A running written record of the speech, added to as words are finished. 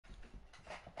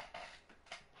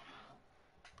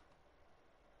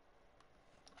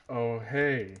Oh,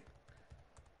 hey.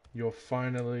 You're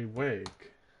finally awake.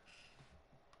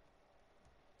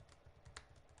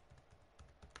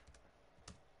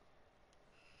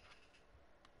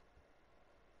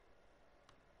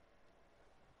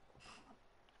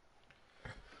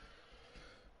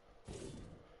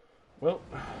 Well,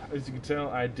 as you can tell,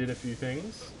 I did a few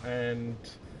things, and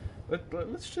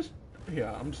let's just...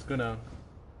 Yeah, I'm just gonna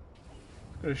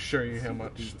show you Let's how see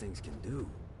what much... these things can do.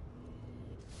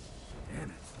 Damn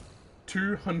it.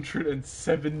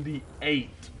 278.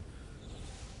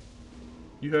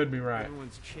 You heard me right.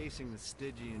 Everyone's chasing the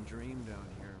Stygian dream down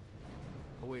here.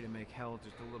 A way to make hell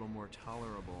just a little more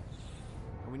tolerable.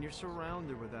 And when you're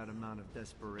surrounded with that amount of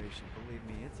desperation, believe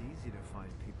me, it's easy to find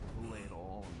people who lay it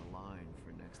all on the line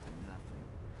for next to nothing.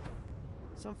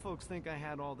 Some folks think I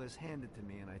had all this handed to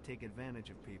me and I take advantage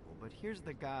of people, but here's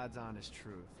the God's honest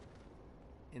truth.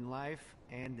 In life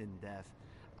and in death,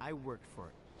 I worked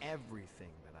for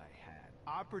everything that I had.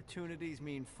 Opportunities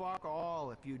mean fuck all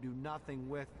if you do nothing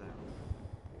with them.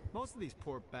 Most of these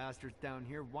poor bastards down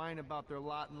here whine about their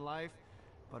lot in life,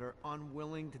 but are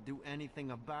unwilling to do anything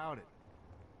about it.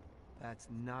 That's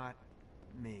not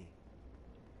me.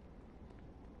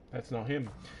 That's not him.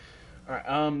 Alright,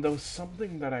 there was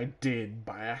something that I did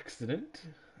by accident,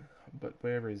 but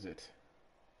where is it?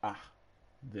 Ah,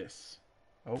 this.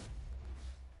 Oh.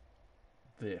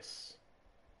 This.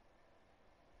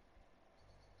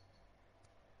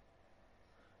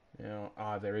 Now,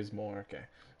 there is more, okay.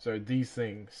 So these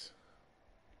things.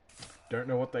 Don't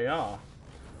know what they are,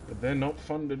 but they're not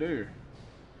fun to do.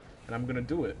 And I'm gonna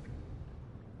do it.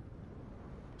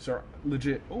 So,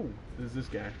 legit, oh, there's this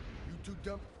guy. You too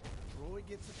dumb. Troy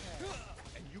gets a pass,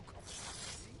 and you come.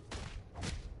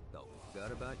 Oh,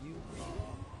 forgot about you?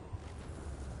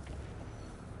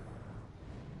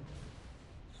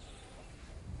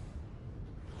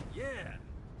 Yeah!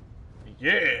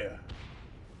 Yeah!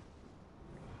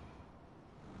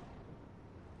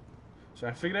 So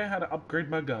I figured out how to upgrade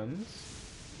my guns.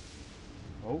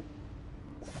 Oh.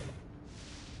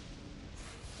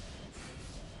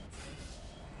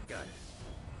 Got it.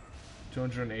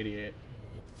 288.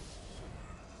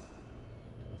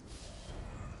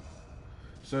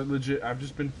 So legit, I've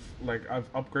just been, like, I've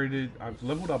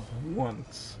leveled up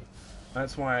once.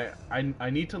 That's why I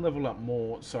need to level up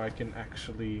more so I can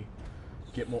actually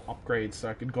get more upgrades so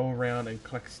I can go around and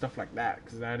collect stuff like that,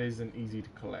 because that isn't easy to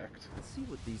collect. Let's see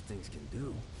what these things can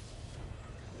do.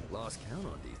 Lost count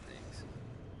on these things.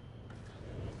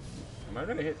 Am I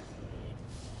gonna hit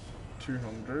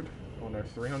 200? Oh no,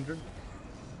 300?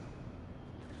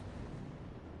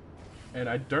 And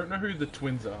I don't know who the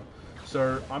twins are,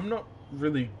 so I'm not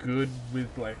really good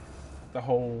with, like, the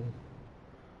whole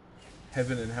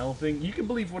heaven and hell thing. You can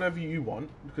believe whatever you want,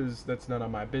 because that's none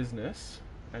of my business,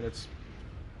 and it's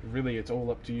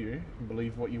all up to you. You can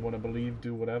believe what you want to believe,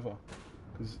 do whatever.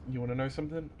 Because you want to know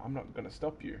something? I'm not going to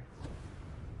stop you.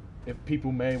 If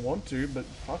people may want to, but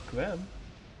fuck them.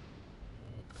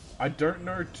 I don't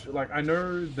know, I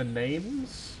know the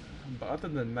names, but other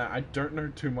than that, I don't know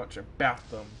too much about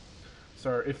them.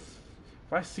 So if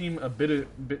I seem a bit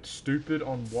stupid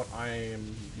on what I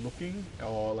am looking,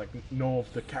 or like know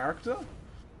of the character,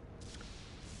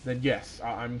 then yes,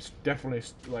 I'm definitely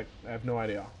like I have no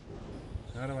idea.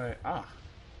 How do I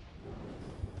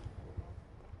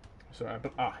So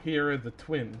here are the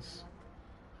twins.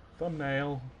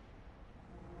 Thumbnail.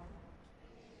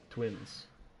 Twins.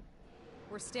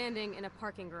 We're standing in a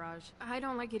parking garage. I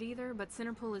don't like it either, but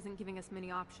Centerpool isn't giving us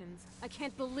many options. I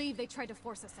can't believe they tried to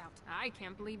force us out. I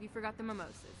can't believe you forgot the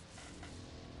mimosas.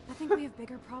 I think we have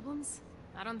bigger problems.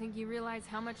 I don't think you realize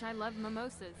how much I love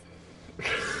mimosas. I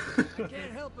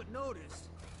can't help but notice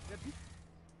that people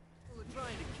are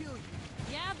trying to kill you.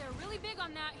 Yeah, they're really big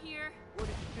on that here. What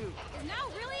did you do? Is now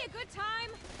really a good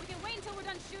time? We can wait until we're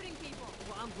done shooting people.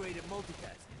 Well, I'm great at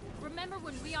multitasking. Remember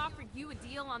when we offered you a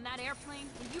deal on that airplane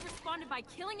and you responded by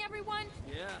killing everyone?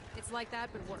 Yeah. It's like that,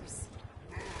 but worse.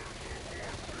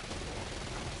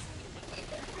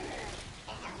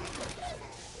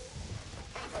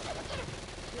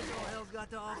 This all hell's got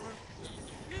to offer?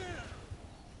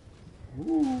 Yeah!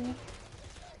 Ooh.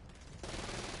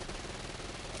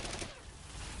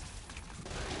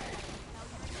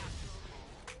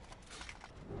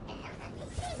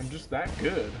 I'm just that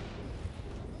good.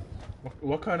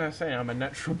 What can I say? I'm a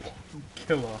natural born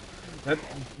killer.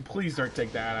 Please don't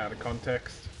take that out of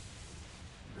context.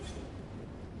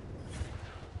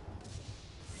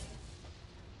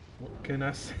 What can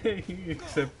I say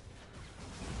except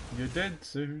you're dead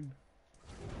soon?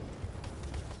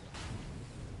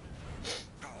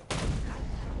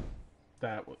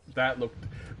 That was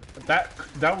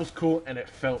cool and it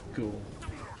felt cool.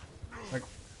 Like,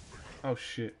 oh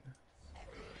shit.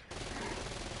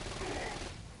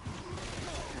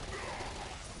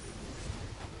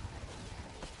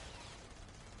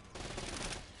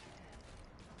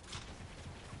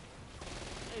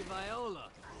 Hey, Viola.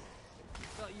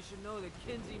 Thought you should know that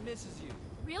Kinsey misses you.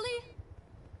 Really?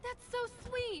 That's so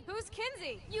sweet! Who's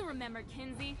Kinsey? You remember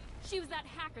Kinsey. She was that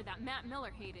hacker that Matt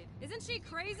Miller hated. Isn't she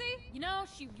crazy? You know,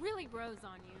 she really grows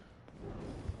on you.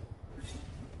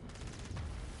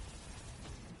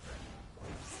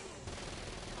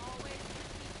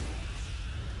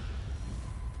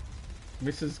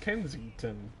 Mrs.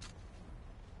 Kensington.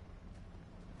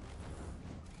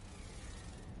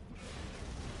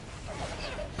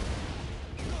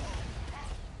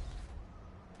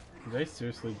 Did they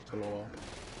seriously blow up?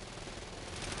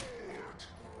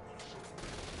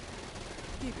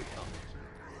 Keep it coming.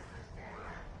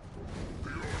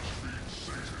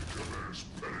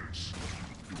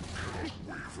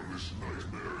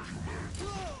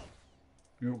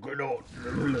 You cannot.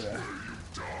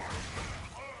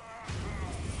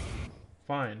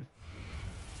 Fine.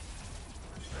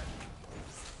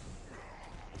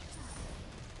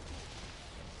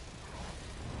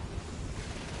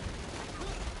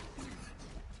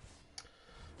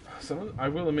 I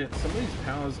will admit, some of these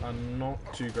powers are not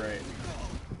too great.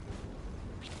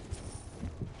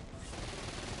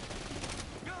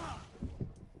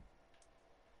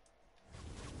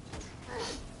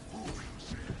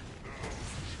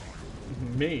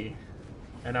 Me,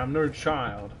 and I'm no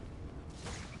child.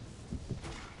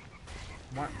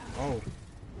 What? Oh,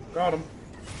 got him.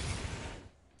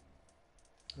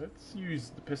 Let's use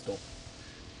the pistol.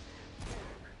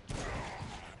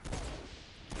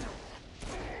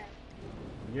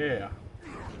 Yeah.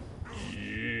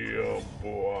 Yeah,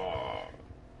 boy.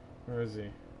 Where is he?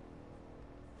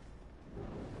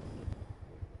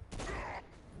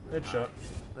 Headshot.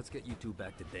 Let's get you two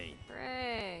back to Dane.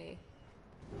 Hooray.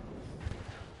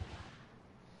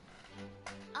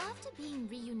 After being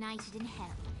reunited in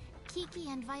hell, Kiki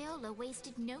and Viola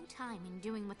wasted no time in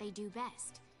doing what they do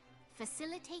best: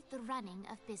 facilitate the running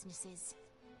of businesses.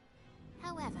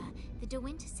 However, the De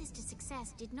Winter sisters'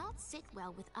 success did not sit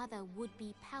well with other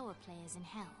would-be power players in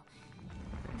hell.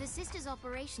 The sisters'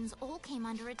 operations all came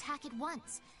under attack at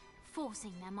once,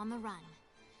 forcing them on the run.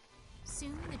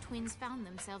 Soon, the twins found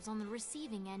themselves on the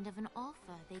receiving end of an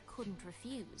offer they couldn't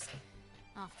refuse.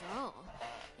 After all,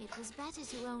 it was better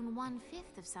to own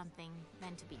 1/5 of something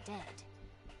than to be dead.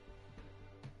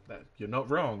 You're not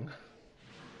wrong.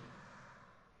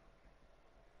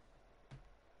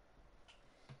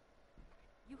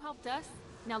 You helped us,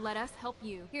 now let us help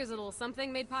you. Here's a little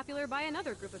something made popular by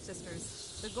another group of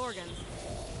sisters, the Gorgons.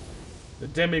 The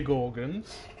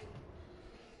Demigorgons.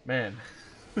 Man.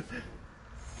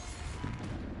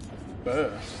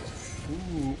 Burst.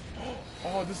 Ooh.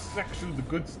 Oh, this is actually the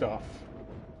good stuff.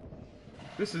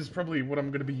 This is probably what I'm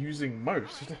going to be using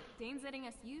most. Dane's letting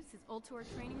us use his Ultor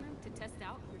training room to test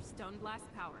out your Stone Blast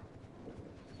power.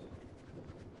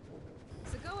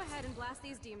 So go ahead and blast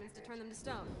these demons to turn them to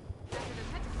stone. After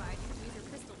they're petrified, you can use your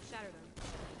pistol to shatter them.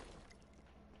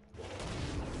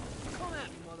 Come at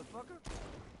me, motherfucker.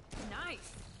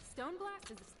 Nice! Stone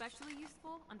Blast is especially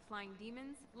useful on flying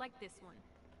demons like this one.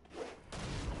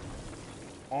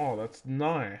 Oh, that's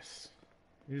nice.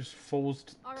 He just falls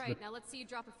to Alright, now let's see you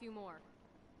drop a few more.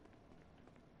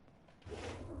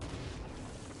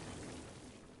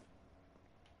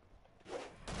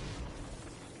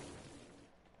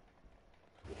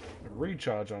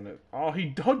 recharge on it. Oh, he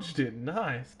dodged it.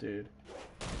 Nice, dude.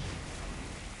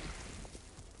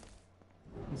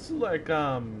 It's like,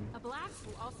 A blast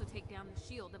will also take down the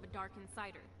shield of a Dark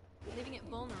Insider, leaving it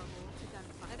vulnerable to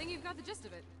gunfire. I think you've got the gist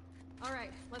of it.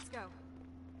 Alright, let's go.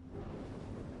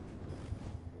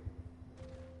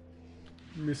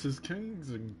 Mrs.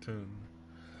 Kensington.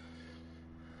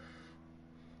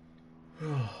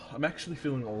 I'm actually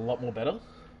feeling a lot more better.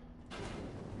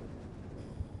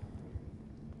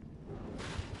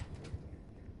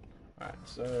 Alright,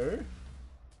 so...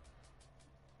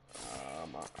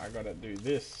 I gotta do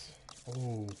this.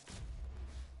 Oh.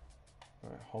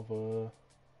 Alright, hover.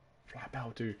 Flap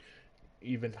out to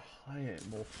even higher,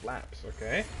 more flaps,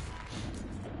 okay?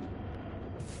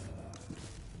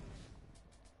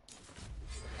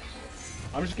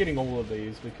 I'm just getting all of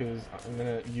these because I'm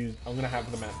gonna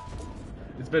have them at...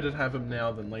 It's better to have them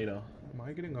now than later. Am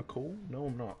I getting a call? No,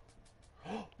 I'm not.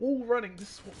 Wall running,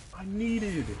 this is what I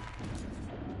needed!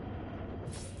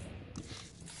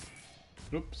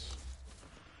 Oops.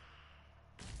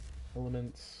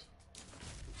 Elements.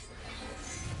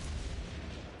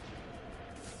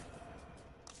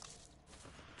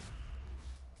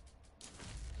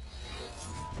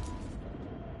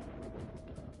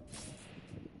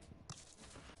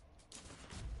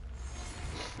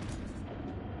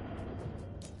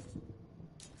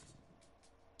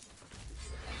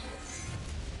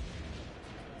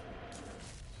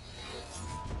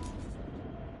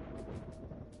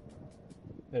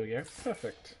 There we go.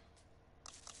 Perfect.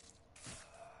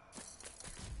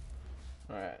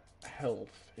 Alright, health.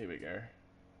 Here we go.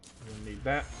 We'll need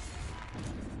that.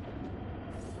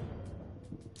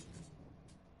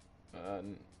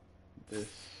 This.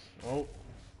 Oh,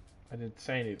 I didn't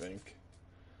say anything.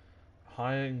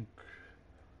 High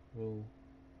will.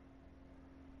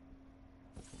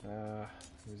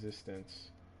 Resistance.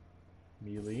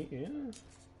 Melee, yeah.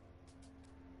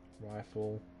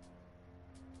 Rifle.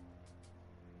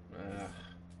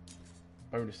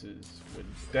 Bonuses. We're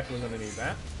definitely gonna need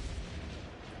that.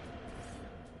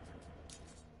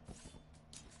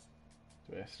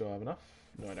 Do I still have enough?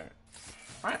 No, I don't.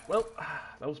 Alright, well,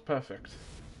 that was perfect.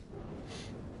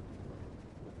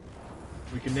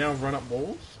 We can now run up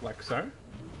walls, like so.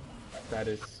 That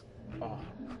is... oh.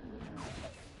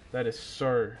 That is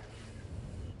so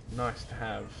nice to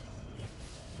have.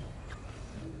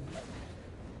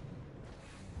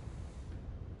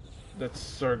 That's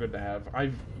so good to have.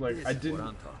 I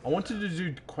wanted to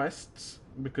do quests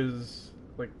because,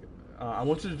 like, I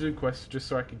wanted to do quests just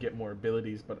so I could get more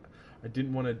abilities, but I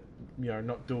didn't want to, you know,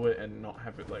 not do it and not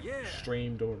have it, like,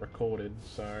 streamed or recorded,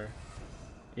 so...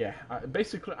 yeah,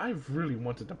 basically, I really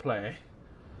wanted to play.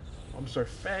 I'm so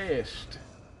fast.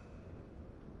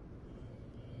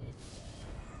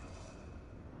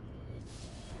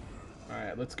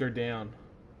 Alright, let's go down.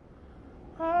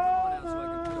 All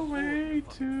the way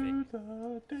to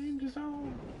the danger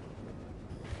zone.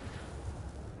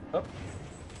 Up.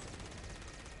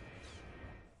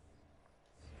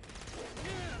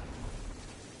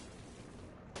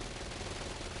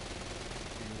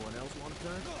 Anyone else want to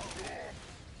turn?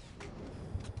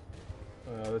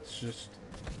 Let's just...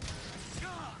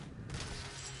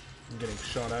 I'm getting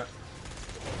shot at.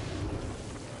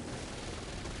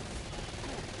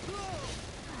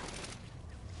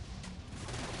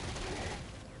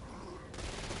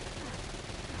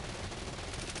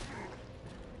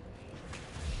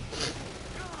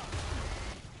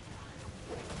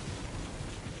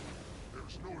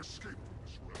 There's no escape from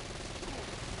this realm.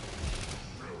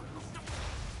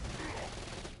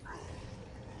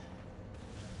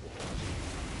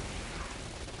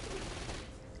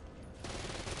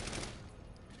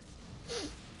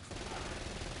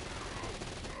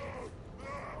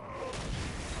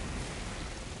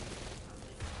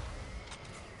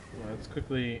 Let's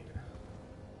quickly...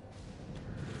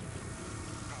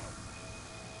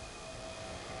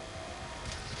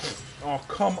 oh,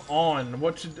 come on!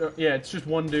 What should... yeah, it's just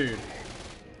one dude.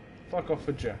 Fuck off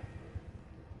with ya.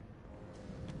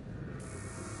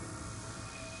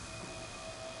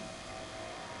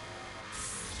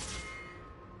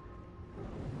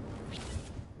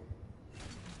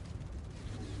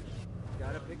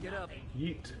 Gotta pick it up.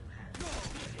 Yeet.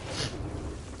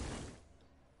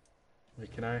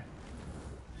 Wait, can I...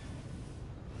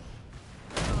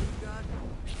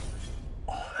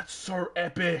 oh, that's so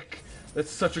epic!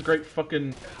 That's such a great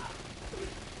fucking...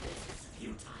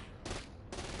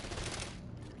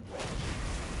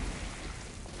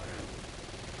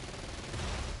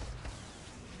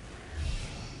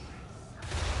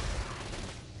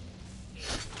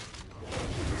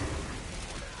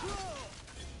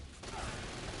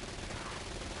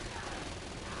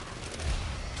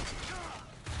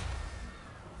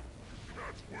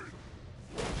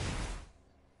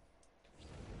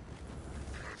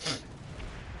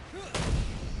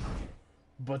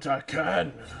 but I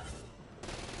can!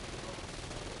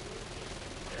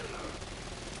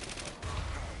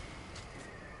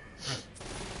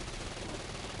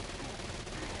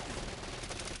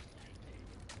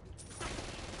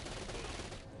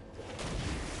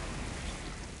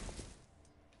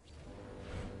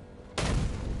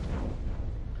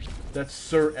 That's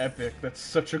so epic. That's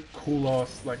such a cool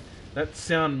ass, like, that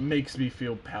sound makes me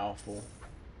feel powerful.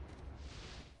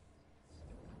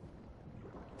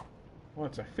 Oh,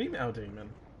 it's a female demon.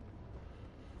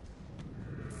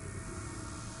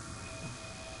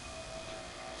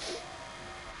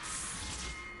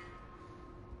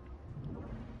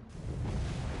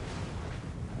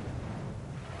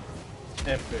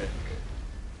 Epic.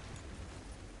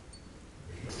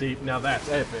 See, now that's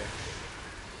epic.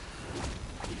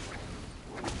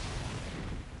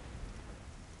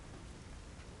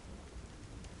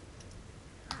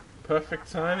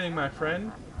 Perfect timing, my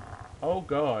friend. Oh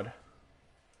god.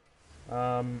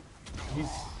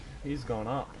 He's gone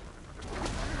up.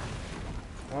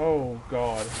 Oh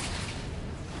god.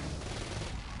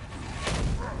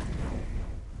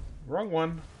 Wrong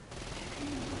one.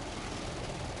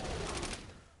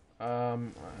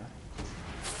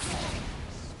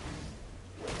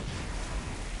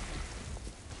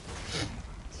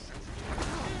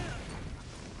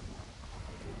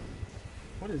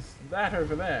 What is that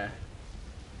over there?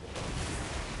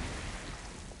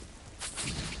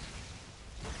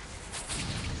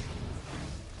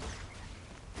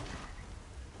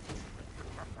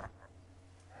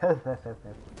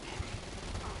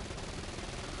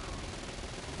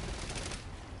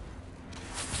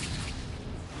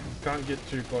 Can't get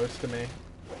too close to me.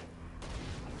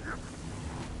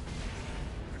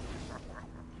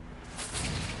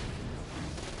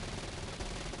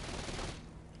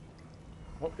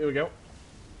 Oh, here we go.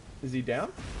 Is he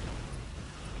down?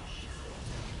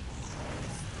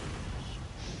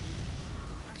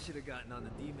 I should have gotten on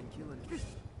the demon killing.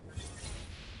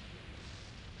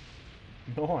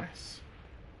 Nice.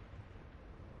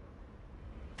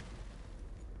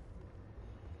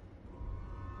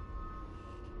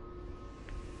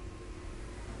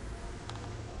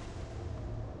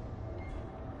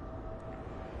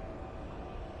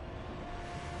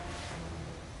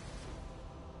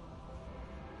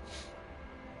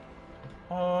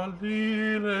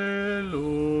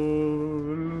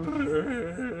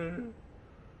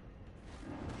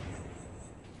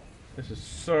 This is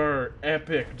so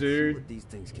epic, See dude. what these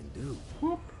things can do.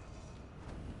 Whoop.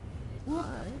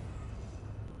 Alright.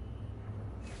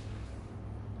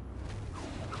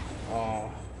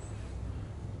 Oh.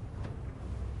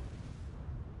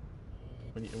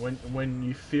 When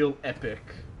you feel epic,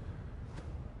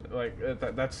 like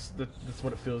that's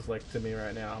what it feels like to me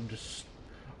right now.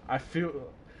 I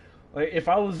feel like if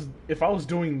I was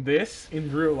doing this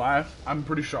in real life, I'm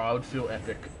pretty sure I would feel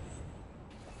epic.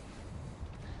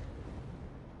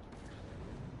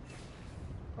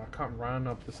 I can't run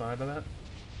up the side of that.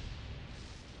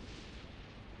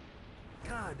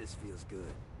 God, this feels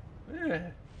good.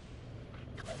 Yeah.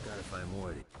 Gotta find more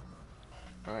of these.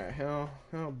 Alright, how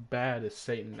bad is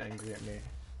Satan angry at me?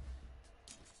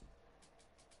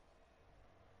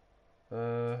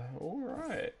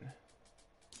 Alright.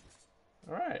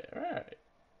 Alright.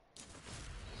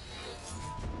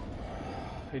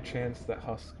 A chance that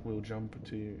Husk will jump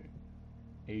to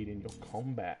aid in your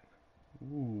combat.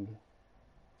 Ooh.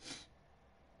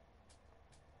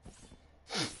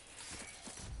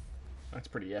 That's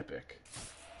pretty epic.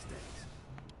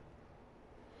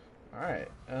 Alright,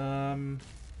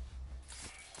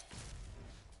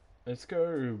 let's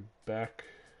go back.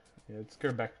 Yeah, let's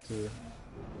go back to...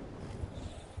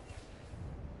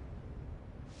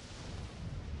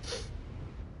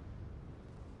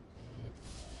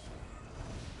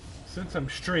 Since I'm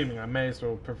streaming, I may as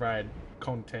well provide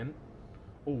content.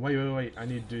 Oh, wait, I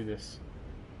need to do this.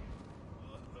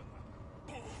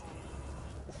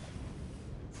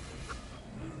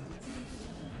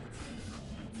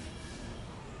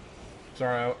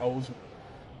 Sorry, I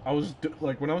was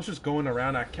like, when I was just going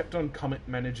around, I kept on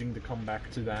managing to come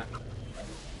back to that.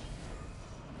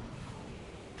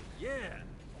 Yeah.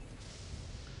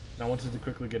 And I wanted to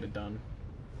quickly get it done.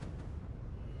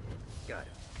 Got it.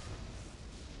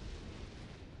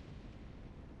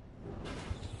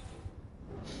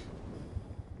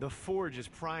 The Forge is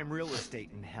prime real estate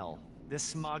in hell.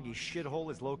 This smoggy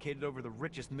shithole is located over the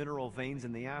richest mineral veins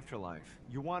in the afterlife.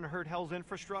 You want to hurt Hell's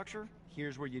infrastructure?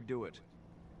 Here's where you do it.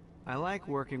 I like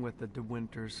working with the De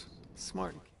Winters.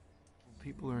 Smart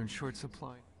people are in short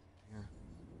supply here.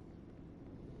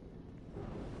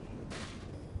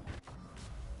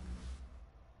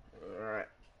 Alright.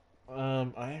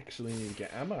 I actually need to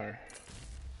get ammo.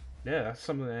 Yeah, that's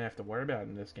something I have to worry about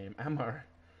in this game. Ammo.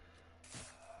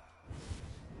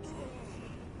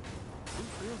 Who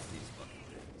builds these fucking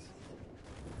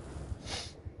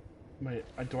things? Wait,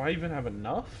 do I even have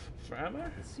enough for ammo?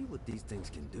 Let's see what these things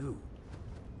can do.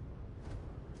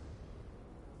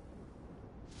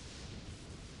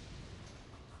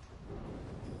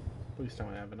 Please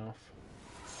don't have enough.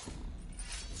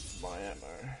 My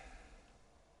ammo.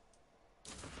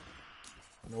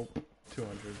 Nope.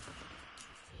 200.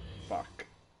 Fuck.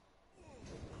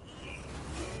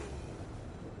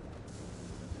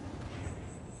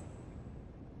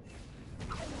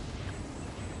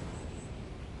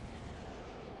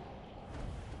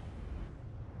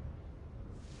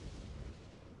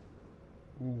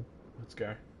 Ooh, let's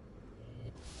go.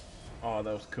 Oh,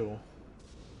 that was cool.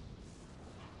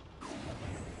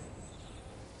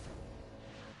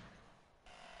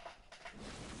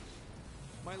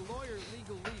 My lawyer,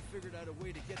 Legal Lee, figured out a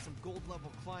way to get some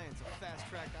gold-level clients a fast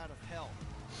track out of hell.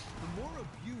 The more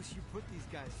abuse you put these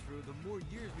guys through, the more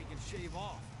years we can shave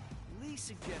off. Lee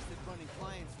suggested running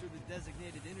clients through the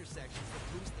designated intersections to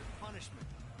boost their punishment.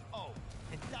 Oh,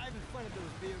 and dive in front of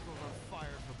those vehicles on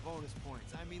fire for bonus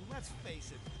points. I mean, let's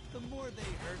face it, the more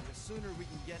they hurt, the sooner we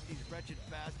can get these wretched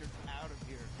bastards out of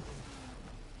here.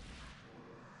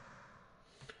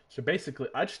 So basically,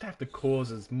 I just have to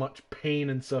cause as much pain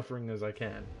and suffering as I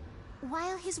can.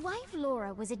 While his wife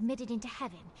Laura was admitted into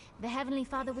heaven, the Heavenly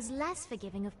Father was less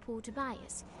forgiving of poor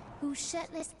Tobias, whose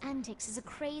shirtless antics as a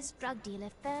crazed drug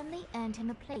dealer firmly earned him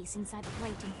a place inside the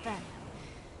Great Inferno.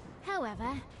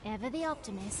 However, ever the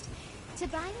optimist,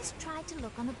 Tobias tried to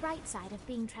look on the bright side of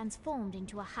being transformed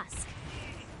into a husk.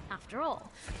 After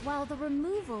all, while the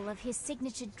removal of his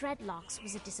signature dreadlocks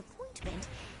was a disappointment,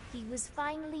 he was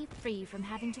finally free from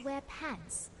having to wear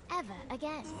pants ever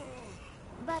again.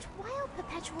 But while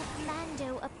Perpetual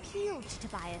Commando appealed to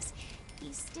Tobias,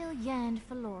 he still yearned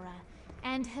for Laura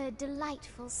and her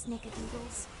delightful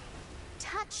snickerdoodles.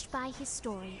 Touched by his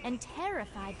story and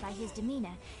terrified by his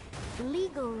demeanor,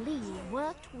 Legal Lee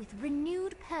worked with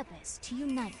renewed purpose to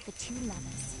unite the two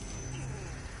lovers.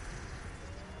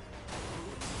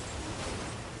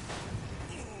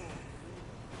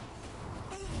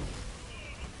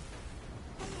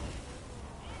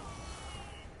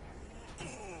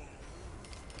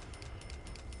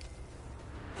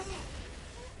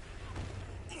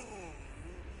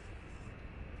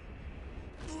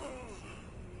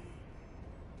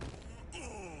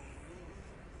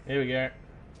 Here we go.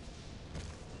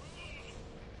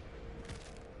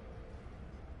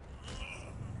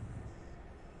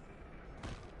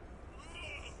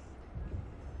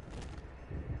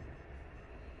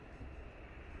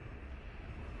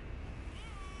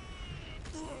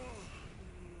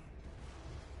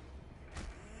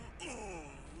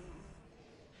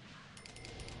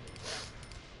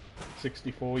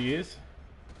 $64.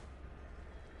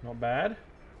 Not bad.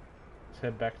 Let's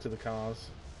head back to the cars.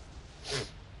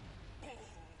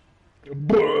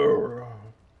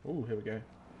 Oh, here we go.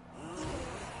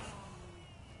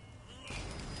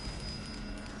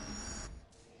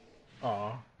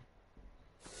 Aw.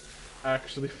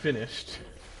 Actually finished.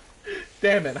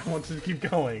 Damn it, I wanted to keep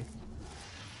going.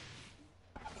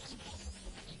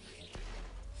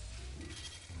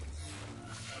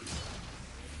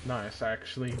 Nice, I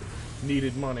actually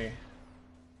needed money.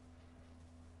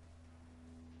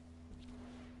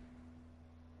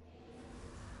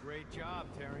 Great job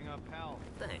tearing up hell.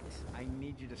 Thanks. I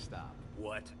need you to stop.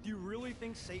 What? Do you really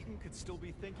think Satan could still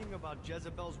be thinking about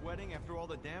Jezebel's wedding after all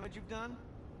the damage you've done?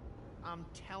 I'm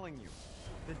telling you,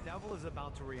 the devil is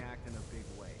about to react in a big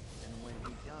way. And when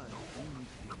he does, you need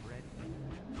to be ready.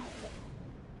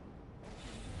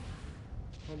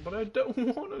 Oh, but I don't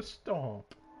want to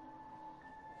stop.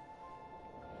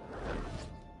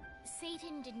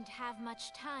 Satan didn't have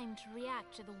much time to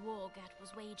react to the war Gat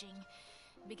was waging,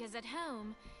 because at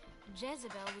home,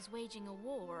 Jezebel was waging a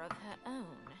war of her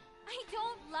own. I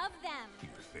don't love them. You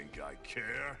think I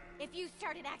care? If you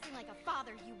started acting like a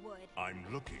father, you would. I'm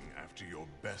looking after your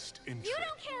best interest. You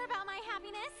don't care about my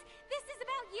happiness. This is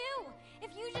about you.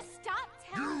 If you just stop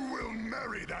telling... You will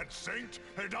marry that saint,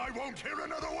 and I won't hear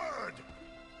another word!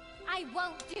 I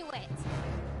won't do it.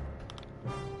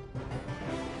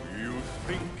 You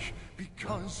think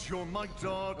because you're my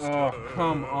daughter... Oh,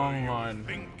 come on. You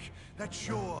think that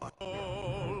you're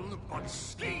all but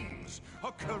schemes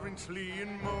are currently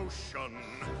in motion.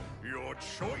 Your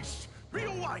choice, be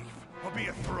a wife or be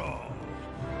a thrall.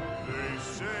 They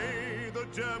say the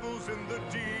devil's in the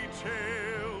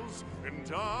details,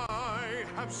 and I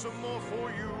have some more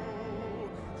for you.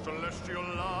 Celestial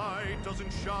light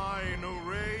doesn't shine a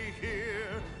ray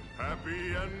here.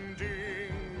 Happy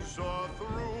endings are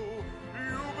through.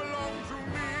 You belong to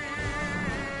me.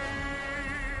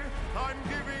 I'm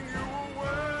giving you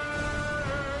away.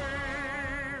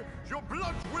 Your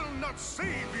blood will not save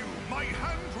you. My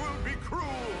hand will be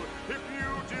cruel if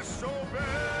you disobey.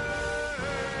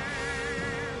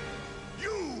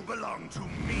 You belong to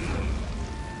me.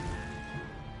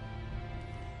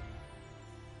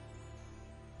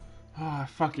 Oh, I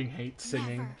fucking hate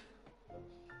singing. Never.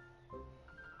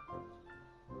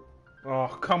 Oh,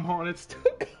 come on, it's too...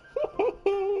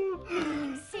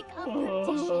 I'm sick of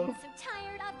tradition, so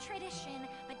tired of tradition.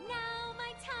 But now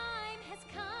my time has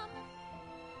come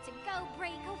to go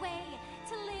break away,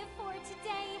 to live for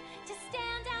today, to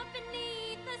stand out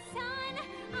beneath the sun.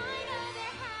 I know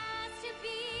there has to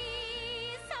be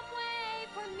some way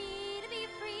for me to be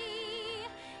free.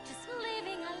 Just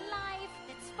living a life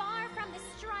that's far from the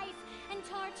strife and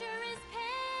torturous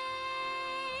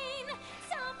pain.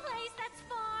 Someplace that's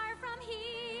far from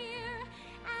here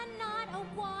and not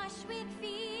awash with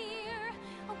fear.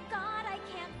 Oh God, I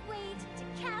can't wait to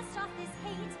cast off this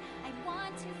hate. I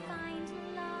want to find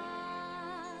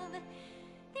love.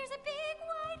 There's a big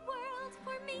wide world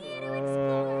for me to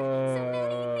explore, so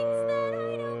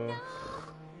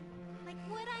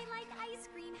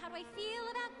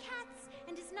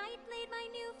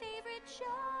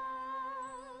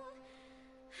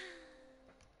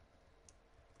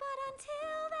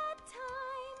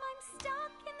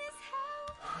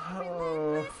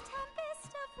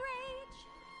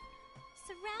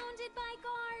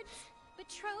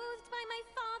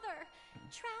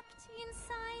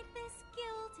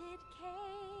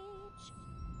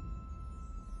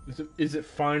Is it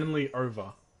finally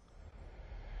over?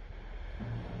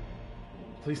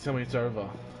 Please tell me it's over.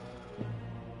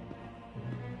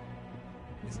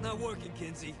 It's not working,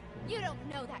 Kinsey. You don't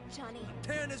know that, Johnny.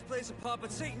 Tearing this place apart,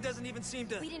 but Satan doesn't even seem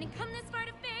to... We didn't come this far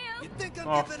to fail. You think I'm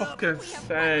Oh, giving up? fuck's We have one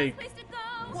sake. less place to go.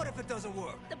 What if it doesn't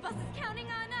work? The bus is counting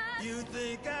on us. You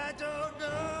think I don't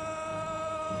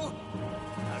know?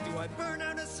 How do I burn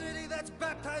down a city that's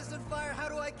baptized in fire? How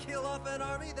do I kill off an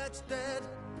army that's dead?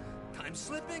 Time's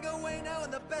slipping away now,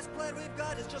 and the best plan we've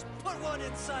got is just put one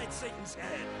inside Satan's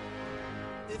head.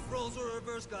 If roles were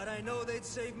reversed, God, I know they'd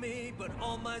save me, but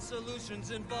all my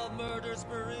solutions involve murder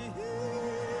sprees.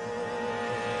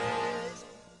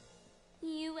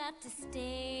 You have to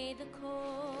stay the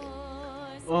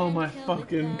course. Oh and my kill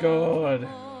fucking the god.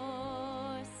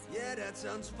 horse. Yeah, that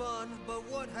sounds fun, but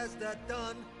what has that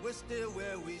done? We're still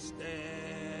where we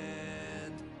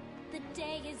stand. The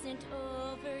day isn't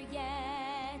over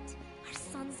yet. Our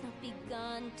sun's not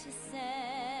begun to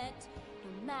set. No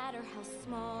matter how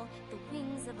small, the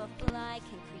wings of a fly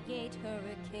can create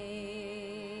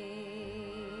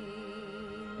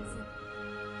hurricanes.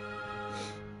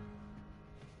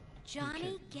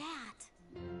 Johnny Gat.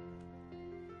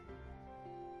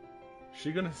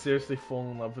 She gonna seriously fall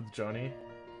in love with Johnny?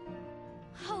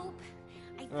 Hope.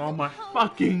 I Oh feel my hope.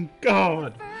 fucking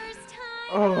god! First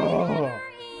time Oh. ever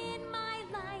in my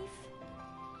life.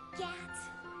 Gat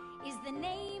is the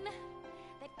name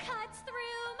that cuts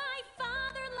through my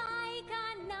father like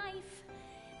a knife.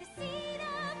 The seed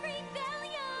of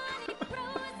rebellion, it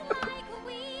grows like a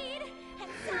weed.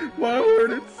 And Why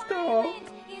would it stop? violent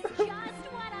is just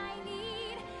what I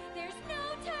need. There's no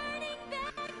turning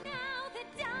back now. The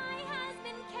die has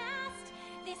been cast.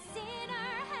 This sinner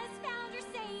has found her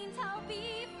saint. I'll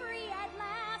be free at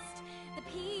last. The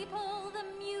people, the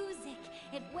music,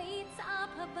 it waits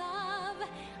up above.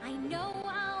 I know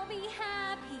I'll be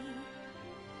happy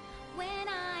when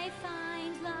I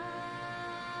find love.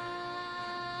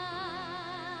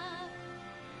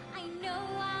 I know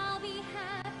I'll be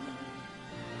happy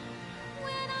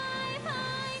when I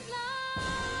find love.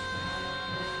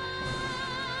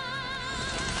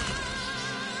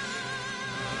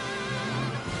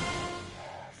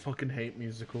 Fucking hate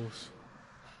musicals.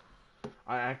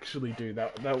 I actually do.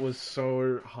 That was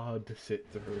so hard to sit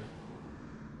through.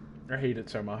 I hate it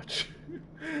so much.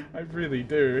 I really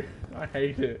do. I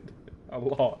hate it a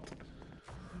lot.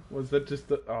 Was that just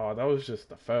the... Oh, that was just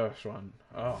the first one.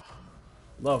 Oh,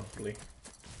 lovely.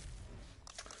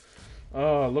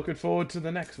 Oh, looking forward to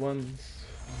the next ones.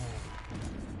 Oh,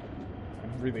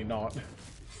 I'm really not.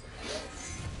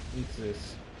 What's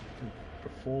this?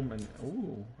 Perform an...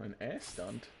 Ooh, an air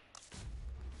stunt.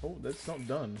 Oh, that's not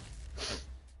done.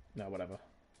 No, whatever.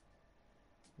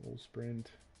 Wall sprint.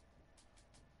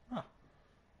 Huh.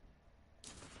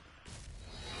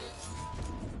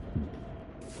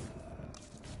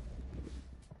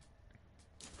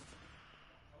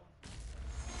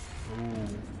 Ooh.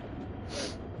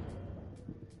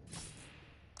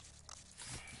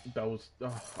 That was...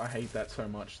 Oh, I hate that so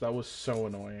much. That was so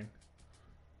annoying.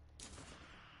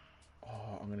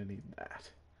 Oh, I'm gonna need that.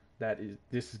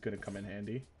 This is gonna come in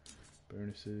handy.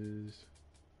 Bonuses.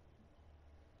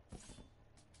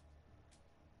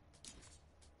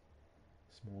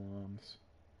 Small arms.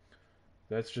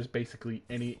 That's just basically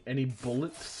any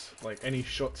bullets, like any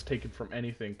shots taken from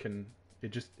anything can...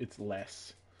 It's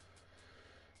less.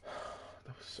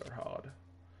 That was so hard.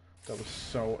 That was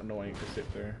so annoying to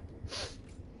sit there.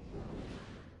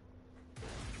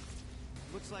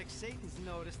 Looks like Satan's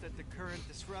noticed that the current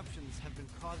disruptions have been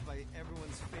caused by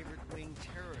everyone's favorite winged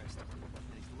terrorist,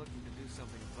 and he's looking to do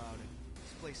something about it.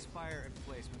 Display spire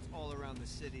emplacements all around the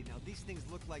city. Now, these things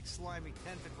look like slimy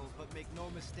tentacles, but make no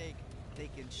mistake, they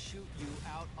can shoot you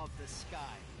out of the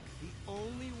sky. The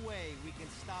only way we can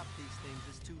stop these things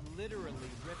is to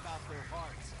literally rip out their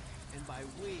hearts. And by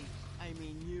we, I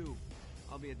mean you.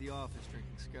 I'll be at the office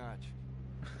drinking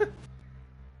scotch.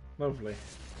 Lovely.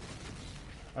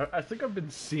 I think I've been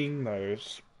seeing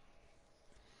those.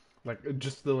 Like,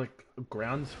 just the,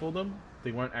 grounds for them.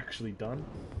 They weren't actually done.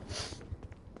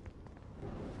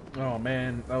 Oh,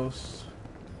 man. That was...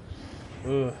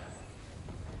 Ugh.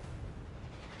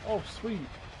 Oh, sweet.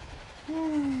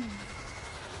 Woo.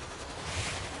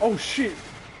 Oh, shit.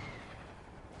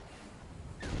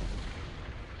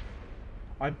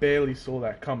 I barely saw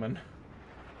that coming.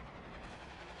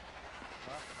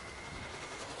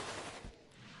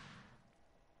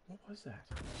 What was that?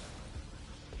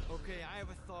 Okay, I have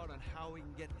a thought on how we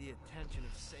can get the attention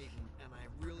of Satan, and I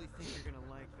really think you're gonna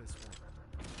like this one.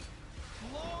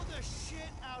 Blow the shit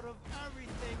out of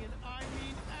everything, and I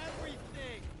mean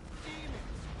everything!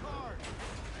 Demons, cars,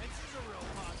 fences are real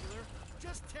popular.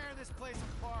 Just tear this place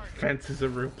apart. Fences are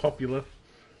real popular.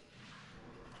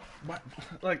 What?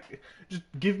 Like, just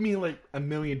give me like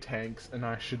 1,000,000 tanks and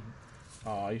I should...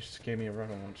 Oh, you just gave me a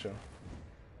rocket launcher.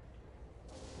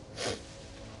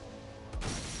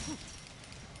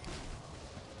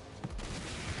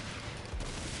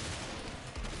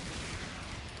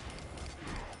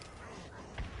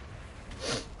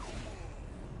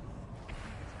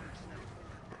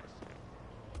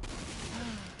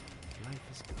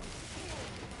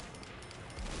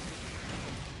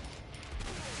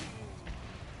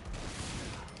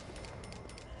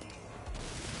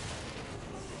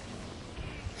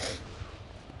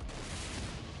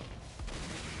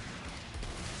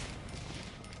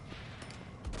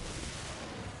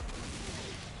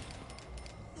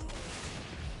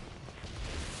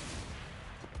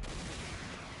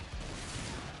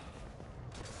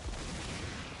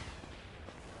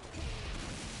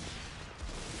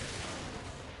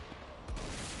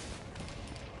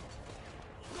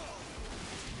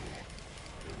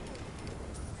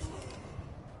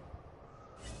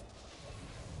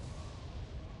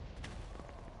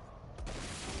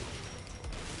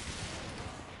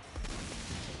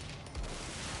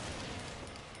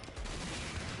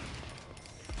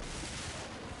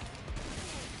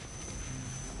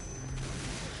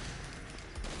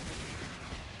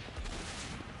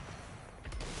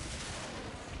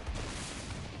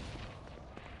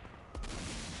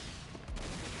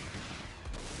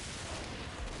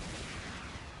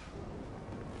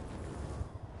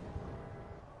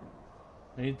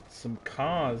 Need some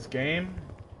cars, game.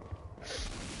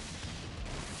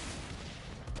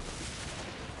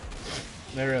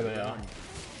 There they are.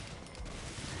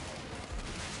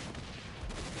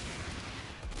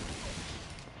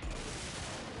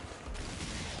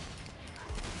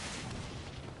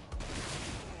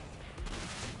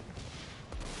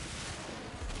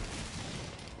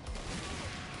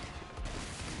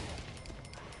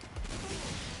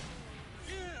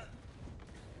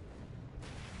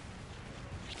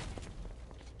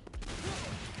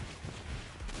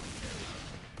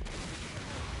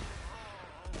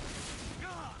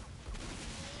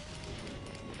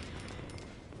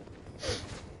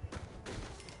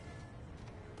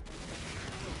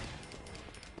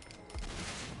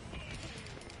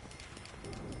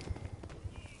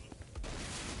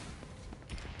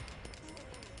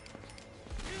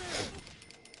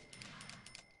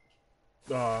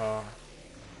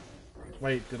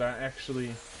 Wait, did I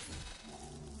actually...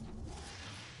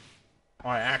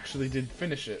 I actually did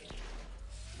finish it.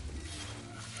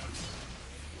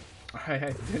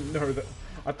 I didn't know that.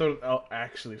 I thought it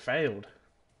actually failed.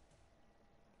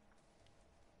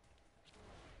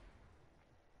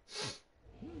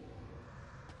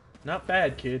 Not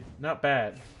bad, kid. Not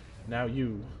bad. Now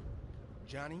you.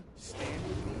 Johnny, stand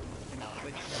with me, and I'll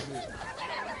let you move.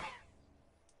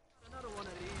 Another one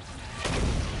of these.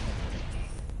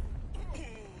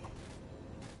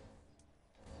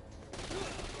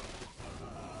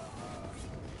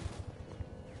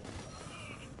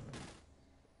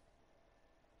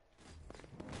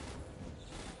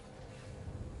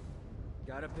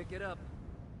 Gotta pick it up.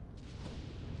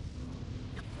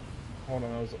 Hold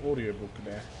on, that was an audiobook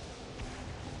there.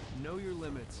 Know your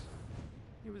limits.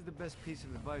 It was the best piece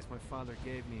of advice my father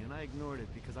gave me, and I ignored it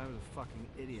because I was a fucking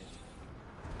idiot.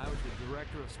 I was the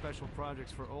director of special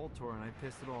projects for Ultor, and I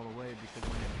pissed it all away because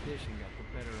my ambition got the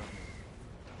better of me.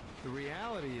 The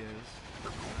reality is,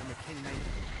 I'm a kingmaker,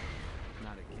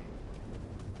 not a king.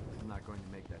 I'm not going to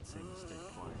make that same mistake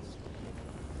twice.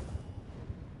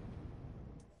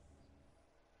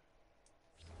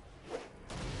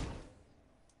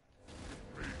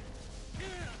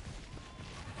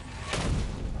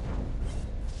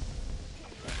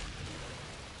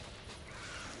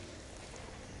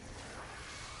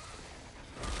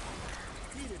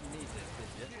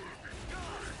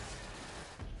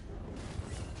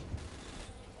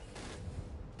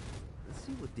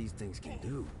 What these things can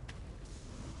do.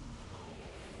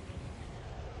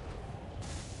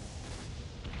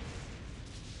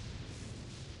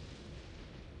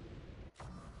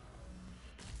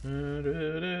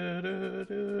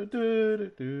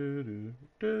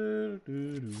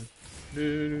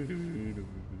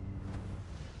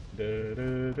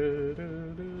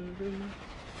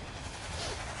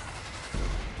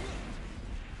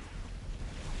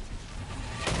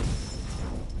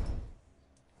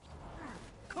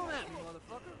 Come at me,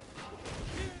 motherfucker!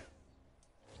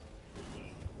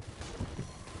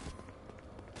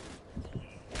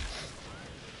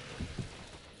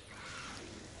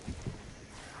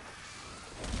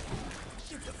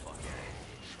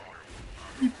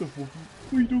 Get the fuck?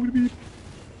 What are you talking to me?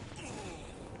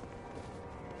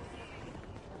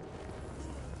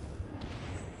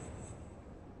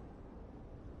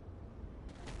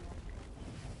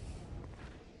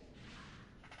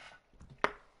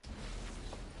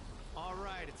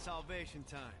 Alright, it's salvation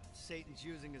time. Satan's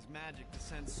using his magic to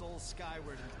send souls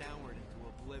skyward and downward into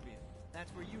oblivion.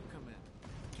 That's where you come in.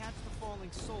 Catch the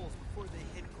falling souls before they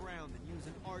hit ground and use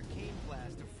an arcane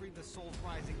blast to free the souls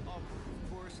rising upward.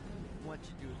 Of course, once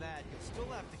you do that, you'll still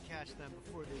have to catch them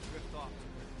before they drift off to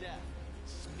their death.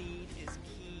 Speed is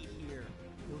key here.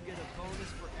 You'll get a bonus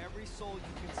for every soul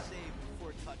you can save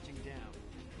before touching down.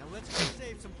 Now let's go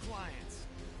save some clients.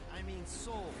 I mean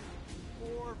souls.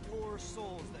 Poor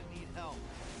souls that need help.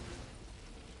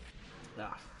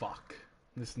 Ah, fuck.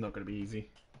 This is not gonna be easy.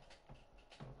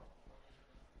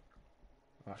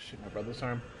 Oh shit, my brother's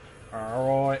home.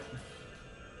 Alright.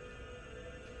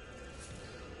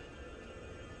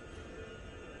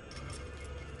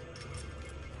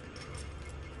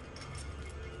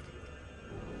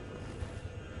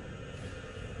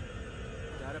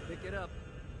 Gotta pick it up.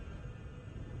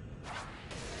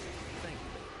 Thank you.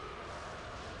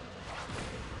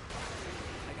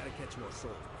 I gotta catch more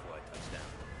souls before I touch down.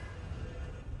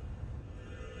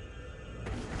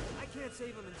 I can't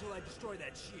save him until I destroy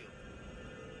that shield.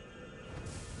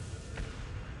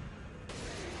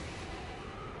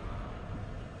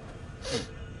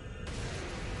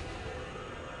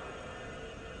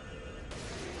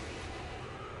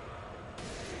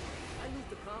 I lose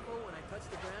the combo when I touch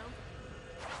the ground?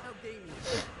 How game you?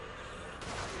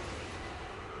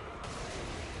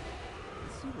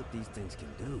 Let's see what these things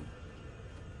can do.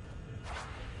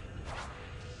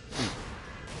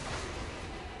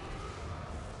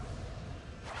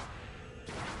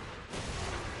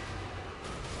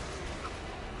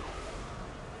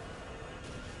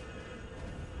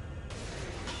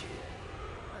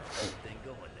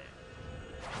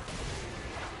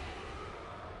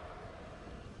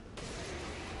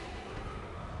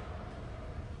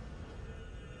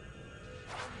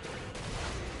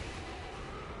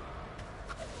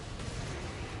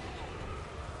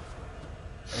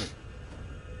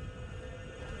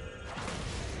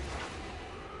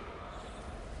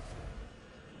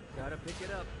 Gotta pick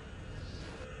it up.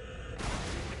 I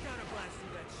gotta blast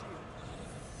through that shield.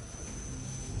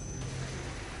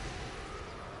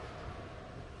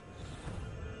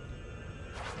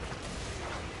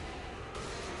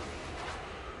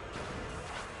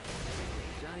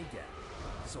 Johnny Depp,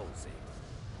 Soul Save.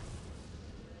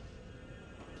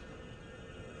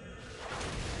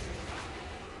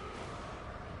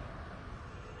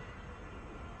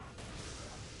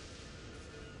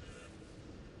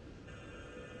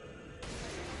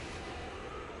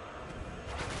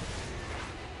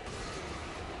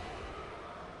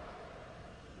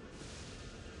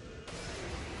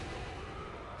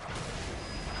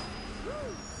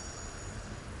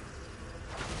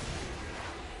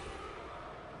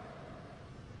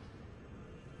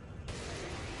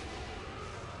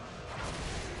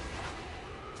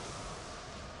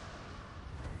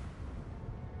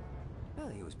 Well,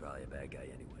 he was probably a bad guy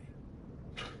anyway.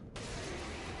 Say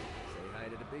hi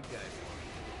to the big guy for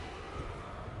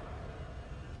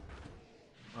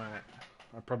me. Alright,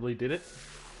 I probably did it.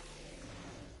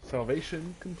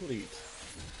 Salvation complete.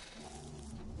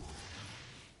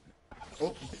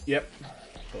 Oh, yep.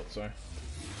 Thought so.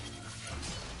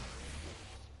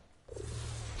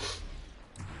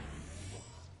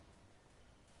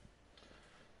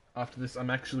 After this, I'm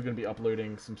actually going to be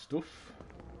uploading some stuff.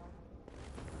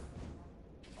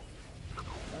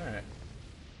 Alright.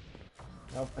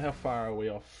 How far are we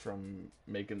off from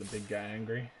making the big guy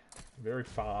angry? Very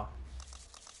far.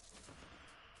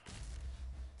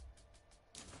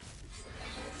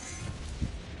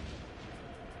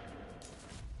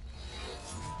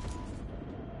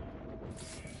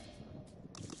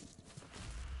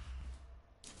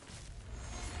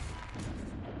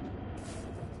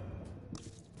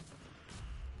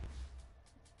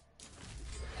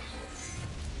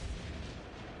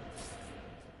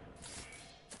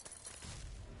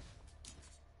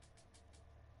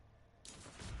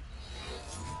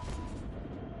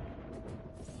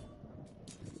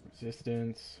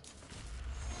 Resistance.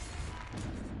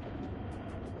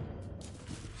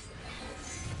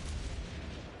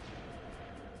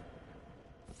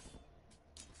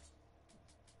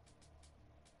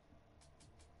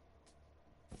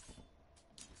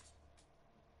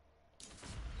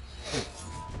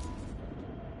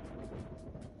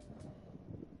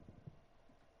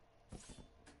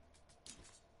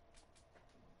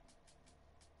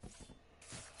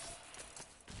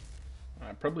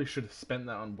 I probably should have spent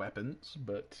that on weapons,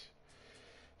 but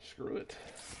screw it.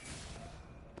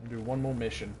 I'll do one more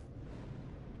mission.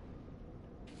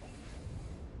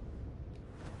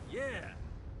 Yeah!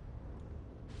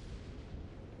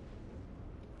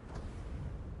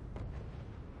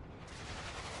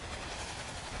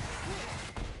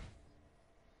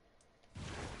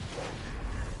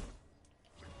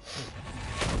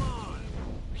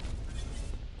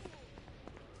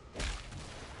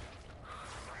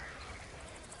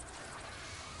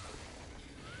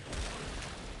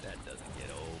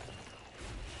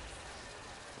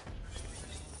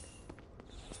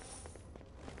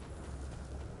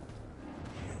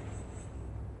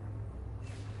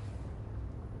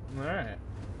 Alright.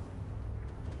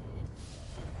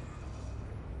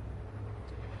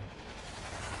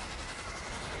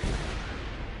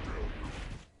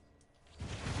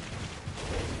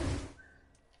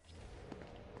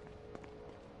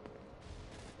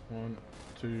 One,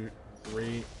 two,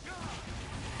 three.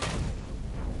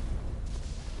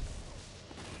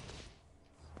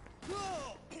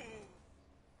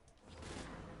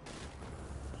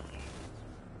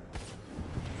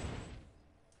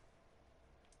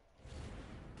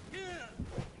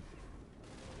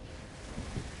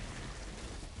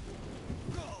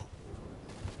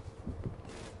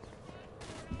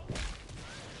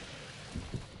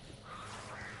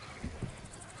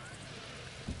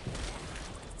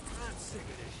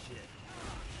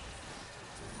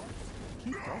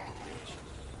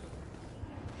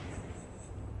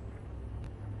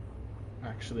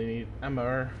 Actually need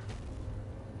ammo.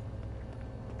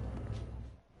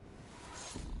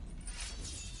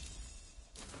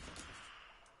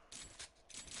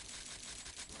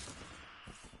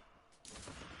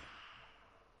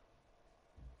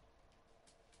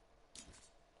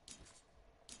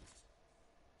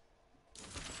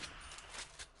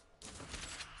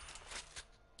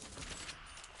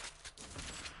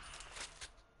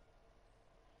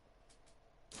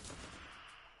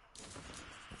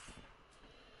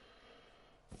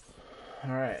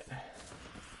 All right.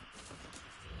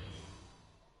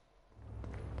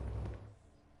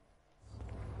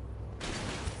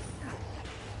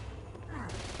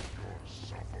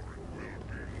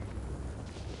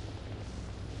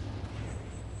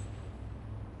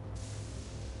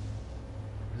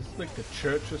 Is this like the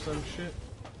church or some shit?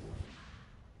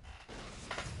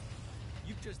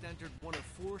 You've just entered one of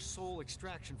 4 soul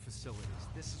extraction facilities.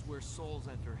 This is where souls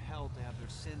enter hell to have their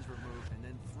sins removed and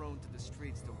then thrown to the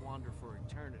streets to wander for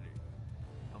eternity.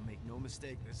 Now make no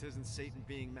mistake, this isn't Satan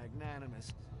being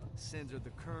magnanimous. Sins are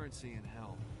the currency in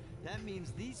hell. That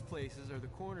means these places are the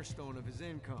cornerstone of his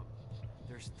income.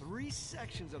 There's 3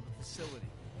 sections of the facility,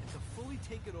 and to fully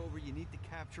take it over, you need to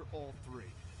capture all 3.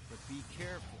 But be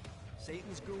careful.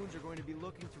 Satan's goons are going to be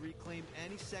looking to reclaim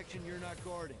any section you're not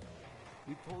guarding.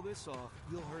 We pull this off,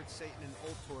 you'll hurt Satan and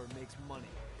Ultor makes money.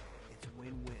 It's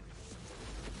win-win.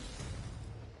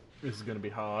 This is gonna be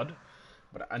hard,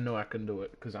 but I know I can do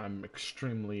it because I'm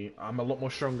a lot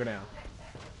more stronger now.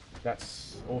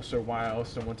 That's also why I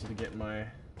also wanted to get my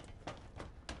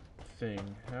thing.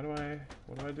 What do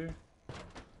I do?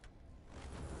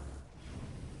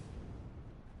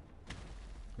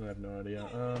 I have no idea.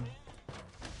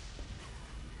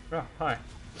 Oh, hi.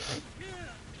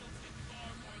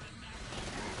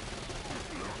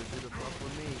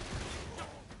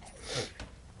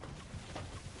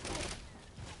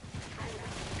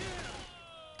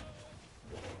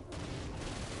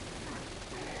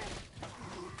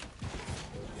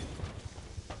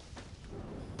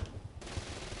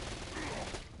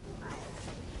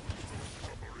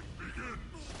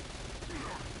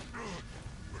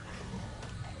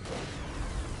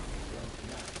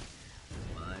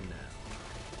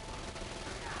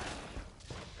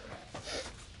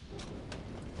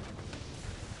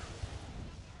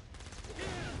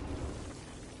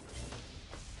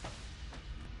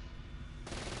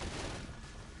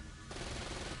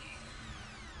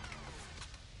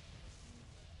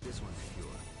 This one's pure.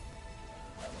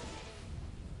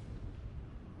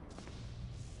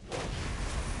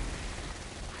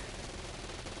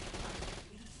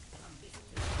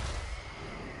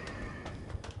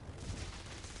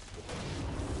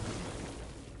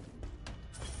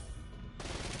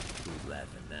 Who's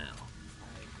laughing now?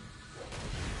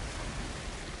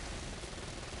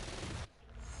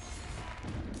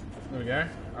 There we go.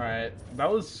 Alright,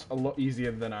 that was a lot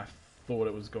easier than I thought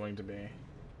it was going to be.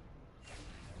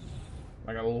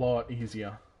 Like, a lot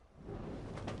easier.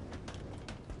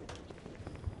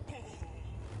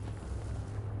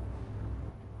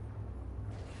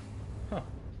 Huh.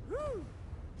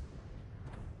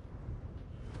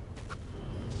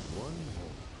 One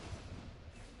more.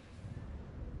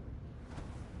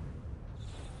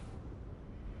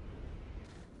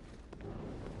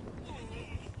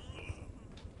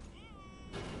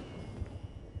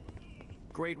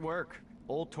 Great work.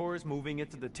 Ultor's moving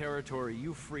into the territory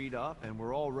you freed up, and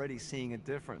we're already seeing a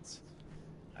difference.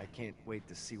 I can't wait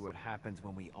to see what happens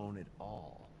when we own it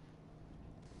all.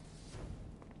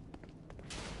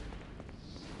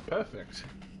 Perfect.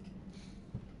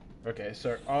 Okay,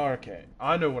 so, okay.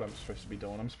 I know what I'm supposed to be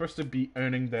doing. I'm supposed to be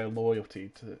earning their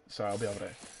loyalty so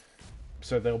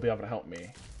they'll be able to help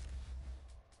me.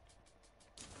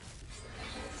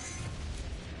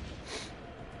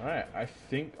 Alright, I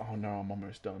think... Oh no, I'm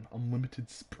almost done.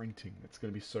 Unlimited sprinting. It's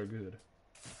gonna be so good.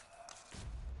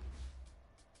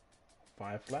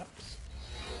 fire flaps.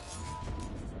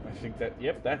 I think that,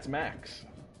 yep, that's max.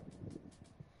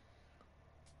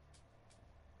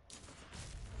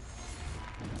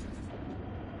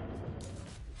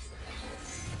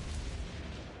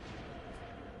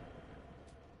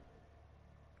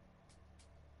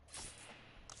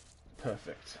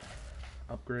 Perfect.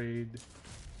 Upgrade.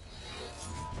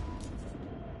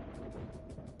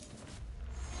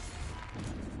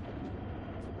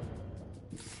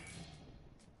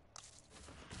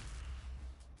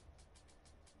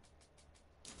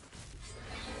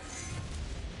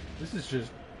 This is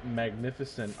just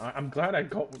magnificent. I'm glad I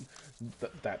got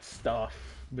that stuff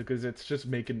because it's just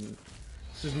making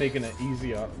it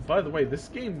easier. By the way, this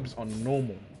game's on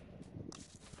normal.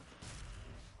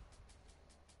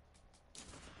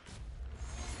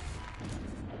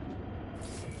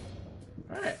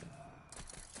 Alright.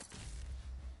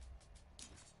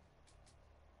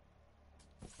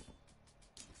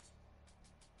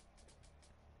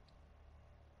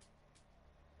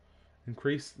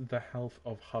 Increase the health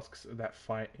of husks that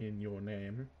fight in your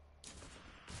name.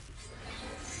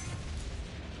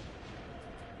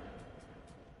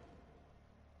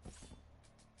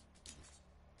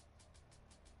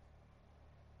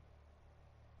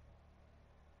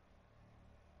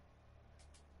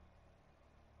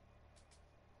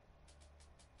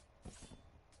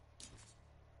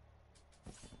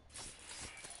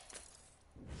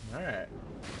 Alright.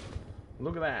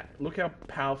 Look at that. Look how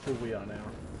powerful we are now.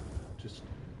 Just...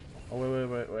 Oh,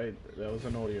 wait. That was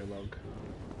an audio log.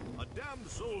 A Damned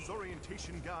Souls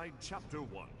Orientation Guide, Chapter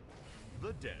 1.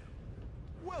 The Damned.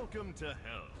 Welcome to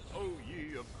hell, O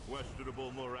ye of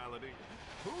questionable morality.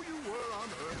 Who you were on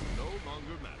Earth no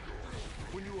longer matters.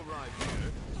 When you arrive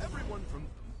here, everyone from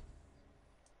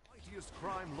the mightiest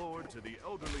crime lord to the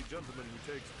elderly gentleman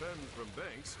who takes pens from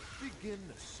banks begin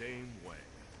the same way.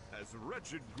 As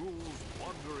wretched ghouls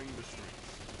wandering the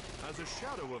streets. As a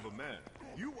shadow of a man,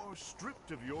 you are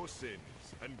stripped of your sins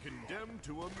and condemned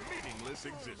to a meaningless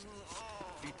existence.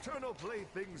 Eternal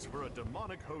playthings for a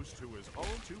demonic host who is all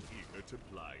too eager to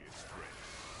ply its tricks.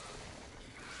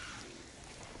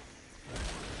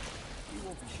 You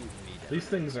won't be shooting me down. These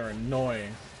things are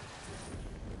annoying.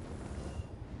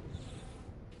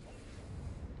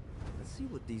 Let's see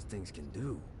what these things can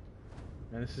do.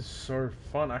 Man, this is so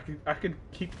fun. I could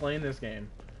keep playing this game.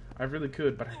 I really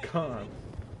could, but I can't.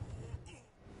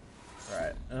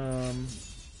 Alright,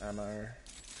 ammo.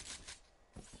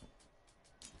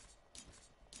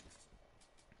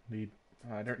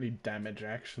 I don't need damage,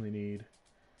 I actually need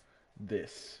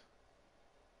this.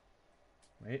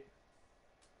 Wait.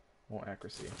 More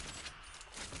accuracy.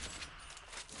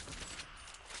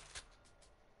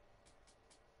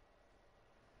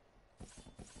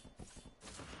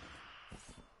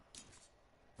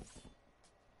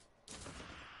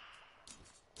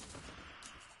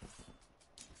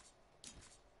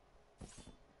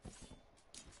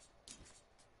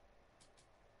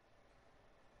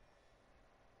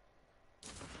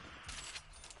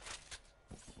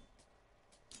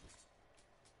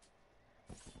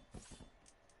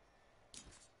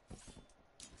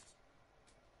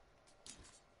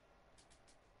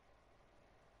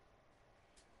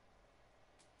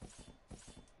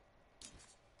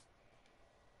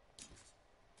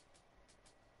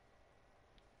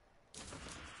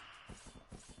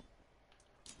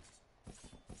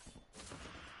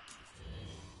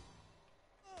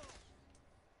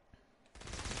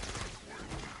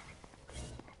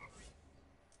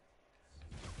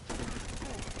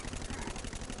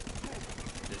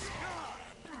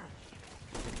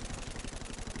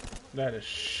 That is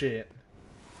shit.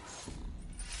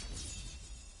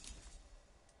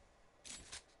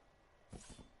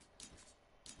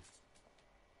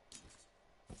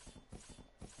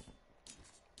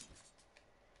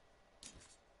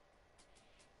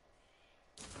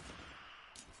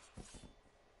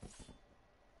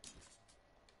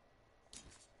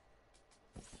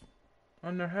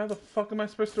 Oh no, how the fuck am I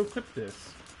supposed to equip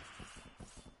this?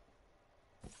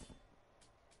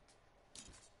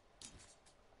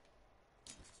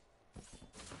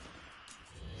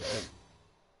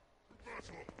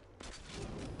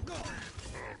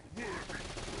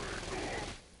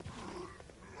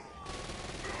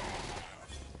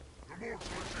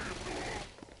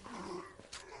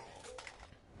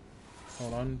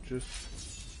 Hold on, just...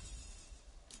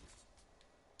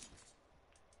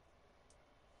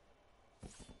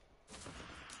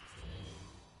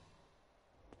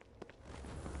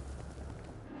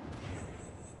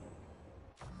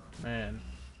 Man,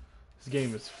 this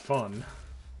game is fun.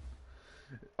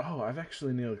 Oh, I've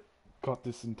actually nearly got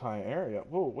this entire area.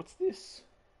 Whoa, what's this?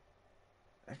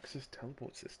 Access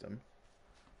teleport system.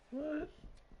 What?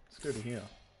 Let's go to here.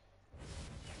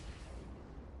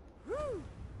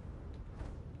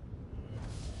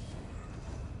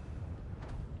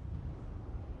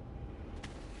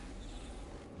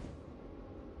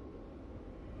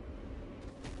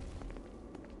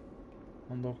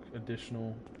 Unlock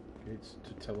additional gates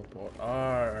to teleport.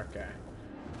 Oh, okay.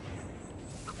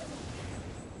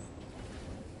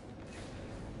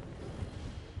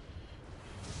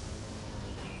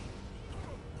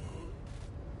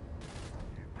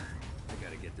 I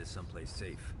gotta get this someplace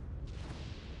safe.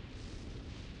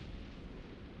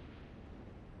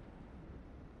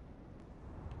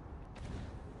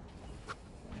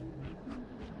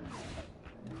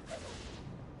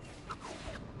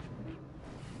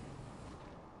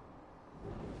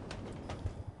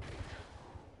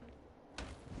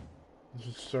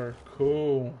 This is so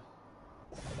cool.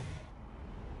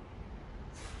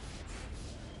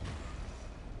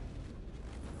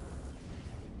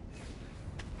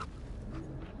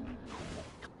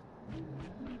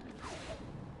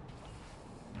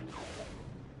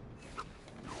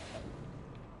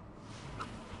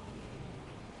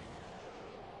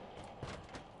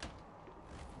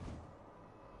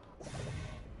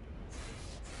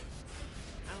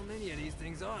 How many of these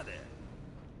things are there?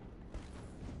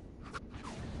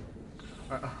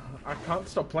 I can't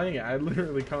stop playing it. I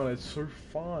literally can't. It's so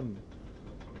fun.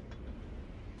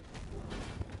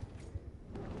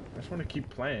 I just want to keep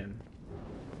playing.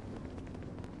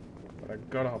 But I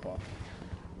gotta hop off.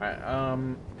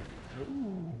 Alright,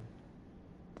 ooh.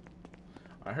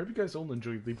 I hope you guys all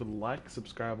enjoyed. Leave a like,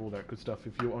 subscribe, all that good stuff.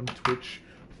 If you're on Twitch,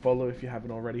 follow if you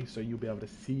haven't already, so you'll be able to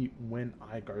see when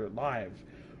I go live.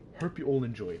 Hope you all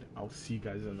enjoyed. I'll see you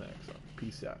guys in the next one.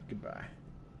 Peace out. Goodbye.